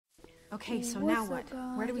Okay, so now what?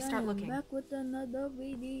 Where do we start looking? Back with another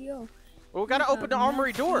video. Well, we gotta open the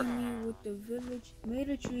armory door. With the village made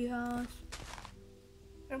a tree house.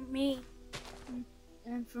 For me.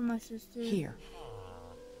 And for my sister. Here.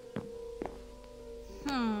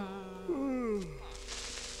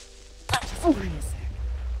 Just give me a sec.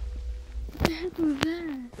 What the heck was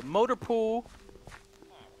that? The motor pool.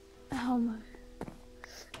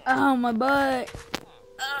 Oh my butt.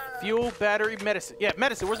 Fuel, battery, medicine. Yeah,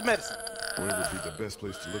 medicine. Where's the medicine? Where would be the best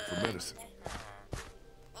place to look for medicine?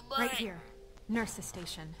 Right here. Nurse's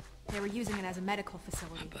station. They were using it as a medical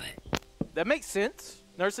facility. That makes sense.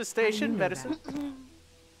 Nurse's station, know medicine.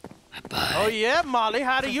 that? Oh yeah, Molly.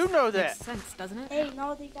 How do you know that? Makes sense, doesn't it? Hey,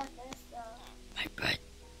 no, they got this.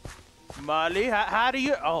 Molly, how do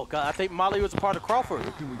you? Oh God, I think Molly was a part of Crawford.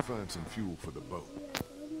 Where can we find some fuel for the boat?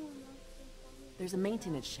 There's a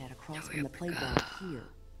maintenance shed across from the playground here.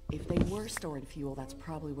 If they were storing fuel, that's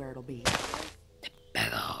probably where it'll be.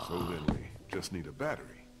 So then we just need a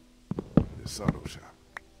battery. This auto shop.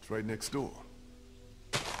 It's right next door.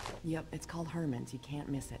 Yep, it's called Herman's. You can't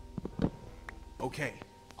miss it. Okay,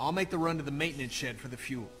 I'll make the run to the maintenance shed for the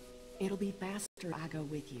fuel. It'll be faster if I go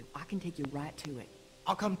with you. I can take you right to it.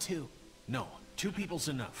 I'll come too. No, 2 people's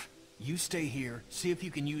enough. You stay here, see if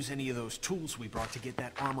you can use any of those tools we brought to get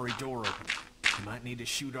that armory door open. You might need to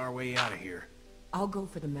shoot our way out of here. I'll go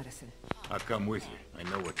for the medicine. I'll come with you. I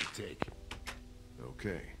know what to take.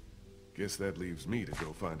 Okay. Guess that leaves me to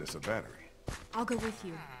go find us a battery. I'll go with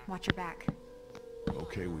you. Watch your back.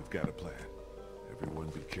 Okay, we've got a plan. Everyone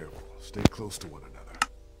be careful. Stay close to one another.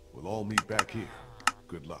 We'll all meet back here.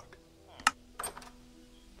 Good luck.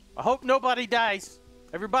 I hope nobody dies.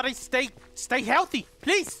 Everybody stay healthy,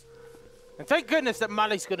 please. And thank goodness that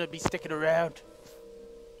Molly's gonna be sticking around.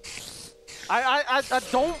 I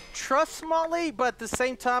don't trust Molly, but at the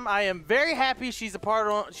same time, I am very happy she's a part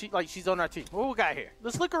of she's on our team. What we got here?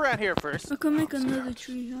 Let's look around here first. I can make another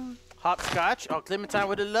tree house. Hopscotch. Oh, Clementine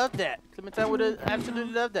would have loved that. Clementine would have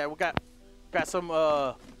absolutely loved that. We got some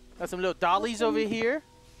little dollies over here.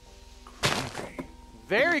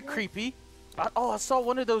 Very creepy. I saw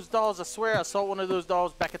one of those dolls. I swear I saw one of those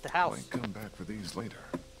dolls back at the house. Might come back for these later.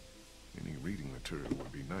 Any reading material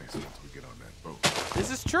would be nice once we get on that boat.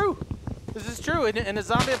 This is true. This is true. In a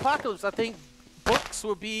zombie apocalypse, I think books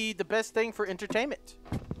will be the best thing for entertainment.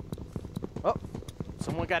 Oh,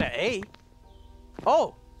 someone got an A.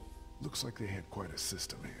 Oh. Looks like they had quite a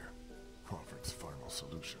system here. Crawford's final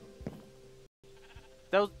solution.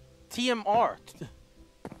 That was TMR.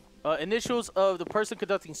 Initials of the person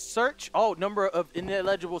conducting search. Oh, number of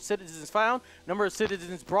ineligible citizens found. Number of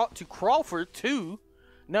citizens brought to Crawford, 2.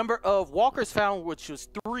 Number of walkers found, which was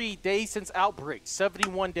 3 days since outbreak.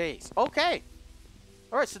 71 days. Okay.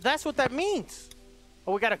 All right, so that's what that means.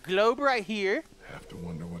 Oh, we got a globe right here. Have to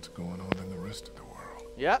wonder what's going on in the rest of the world.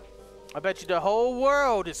 Yep. I bet you the whole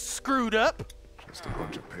world is screwed up. Just a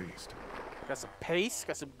bunch of paste. Got some paste.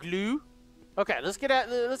 Got some glue. Okay, let's get out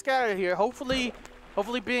of here. Hopefully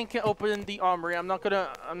Ben can open the armory. I'm not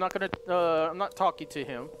talking to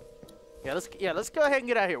him. Let's go ahead and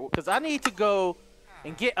get out of here because I need to go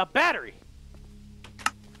and get a battery.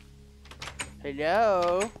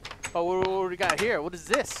 Hello. Oh, what do we got here? What is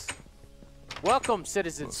this? Welcome,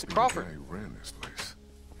 citizens, to Crawford. The guy who ran this place.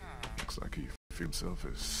 Looks like he figured himself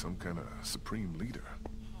as some kind of supreme leader.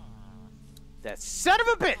 That son of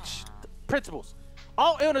a bitch. Principles.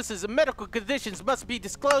 All illnesses and medical conditions must be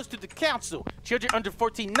disclosed to the council. Children under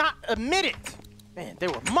 14 not admitted. Man, they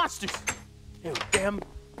were monsters. They were damn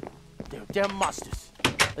monsters.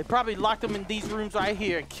 They probably locked them in these rooms right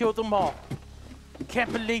here and killed them all. Can't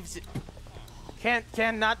believe it.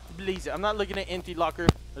 Cannot believe it. I'm not looking at empty locker.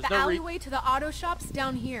 There's The alleyway to the auto shop's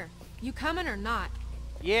down here. You coming or not?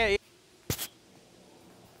 Yeah.